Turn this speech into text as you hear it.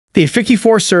The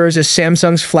A54 serves as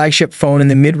Samsung's flagship phone in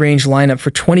the mid-range lineup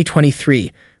for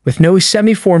 2023, with no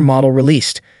A74 model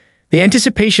released. The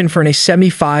anticipation for an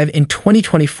A75 in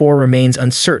 2024 remains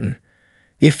uncertain.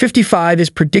 The A55 is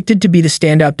predicted to be the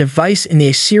standout device in the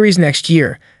A series next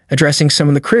year, addressing some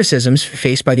of the criticisms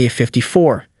faced by the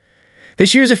A54.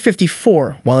 This year's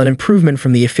A54, while an improvement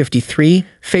from the A53,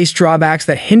 faced drawbacks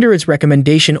that hinder its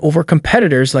recommendation over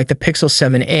competitors like the Pixel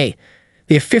 7a.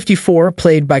 The F54,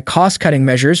 plagued by cost-cutting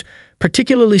measures,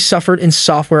 particularly suffered in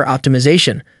software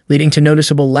optimization, leading to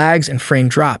noticeable lags and frame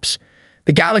drops.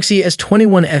 The Galaxy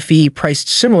S21 FE, priced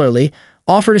similarly,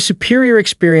 offered a superior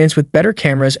experience with better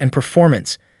cameras and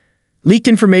performance. Leaked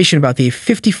information about the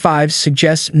F55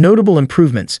 suggests notable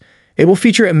improvements. It will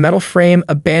feature a metal frame,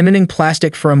 abandoning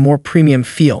plastic for a more premium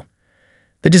feel.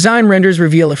 The design renders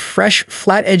reveal a fresh,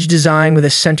 flat-edge design with a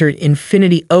centered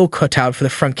Infinity O cutout for the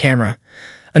front camera.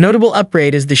 A notable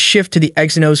upgrade is the shift to the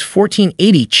Exynos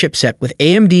 1480 chipset with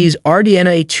AMD's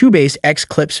RDNA 2-based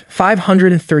Xclipse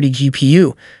 530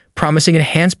 GPU, promising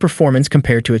enhanced performance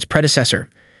compared to its predecessor.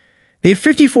 The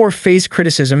A54 faced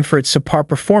criticism for its subpar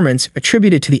performance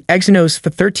attributed to the Exynos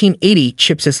 1380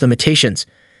 chipset's limitations.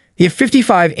 The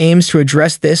A55 aims to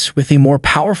address this with the more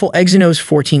powerful Exynos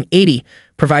 1480,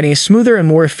 providing a smoother and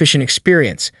more efficient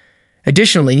experience.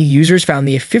 Additionally, users found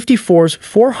the A54's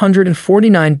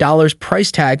 $449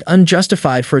 price tag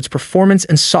unjustified for its performance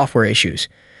and software issues.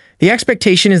 The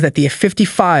expectation is that the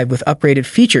A55, with upgraded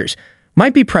features,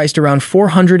 might be priced around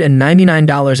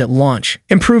 $499 at launch.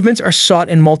 Improvements are sought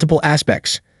in multiple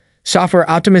aspects. Software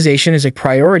optimization is a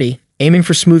priority, aiming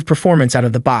for smooth performance out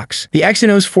of the box. The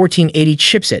Exynos 1480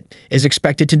 chipset is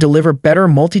expected to deliver better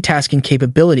multitasking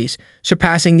capabilities,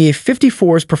 surpassing the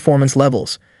A54's performance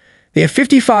levels. The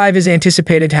A55 is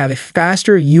anticipated to have a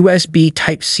faster USB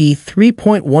Type-C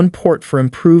 3.1 port for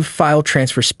improved file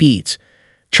transfer speeds.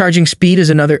 Charging speed is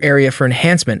another area for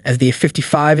enhancement, as the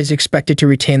A55 is expected to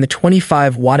retain the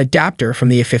 25-watt adapter from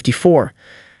the A54.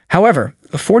 However,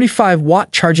 a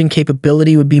 45-watt charging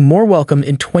capability would be more welcomed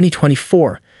in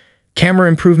 2024. Camera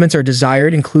improvements are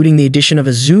desired, including the addition of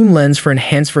a zoom lens for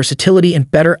enhanced versatility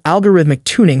and better algorithmic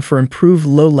tuning for improved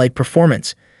low-light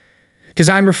performance.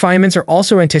 Design refinements are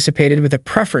also anticipated, with a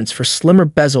preference for slimmer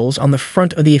bezels on the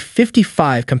front of the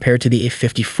A55 compared to the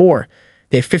A54.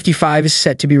 The A55 is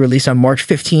set to be released on March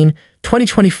 15,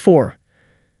 2024,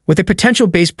 with a potential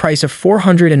base price of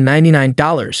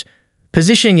 $499,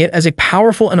 positioning it as a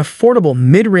powerful and affordable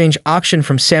mid-range option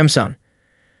from Samsung.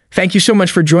 Thank you so much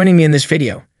for joining me in this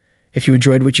video. If you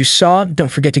enjoyed what you saw,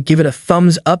 don't forget to give it a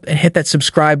thumbs up and hit that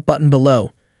subscribe button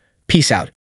below. Peace out.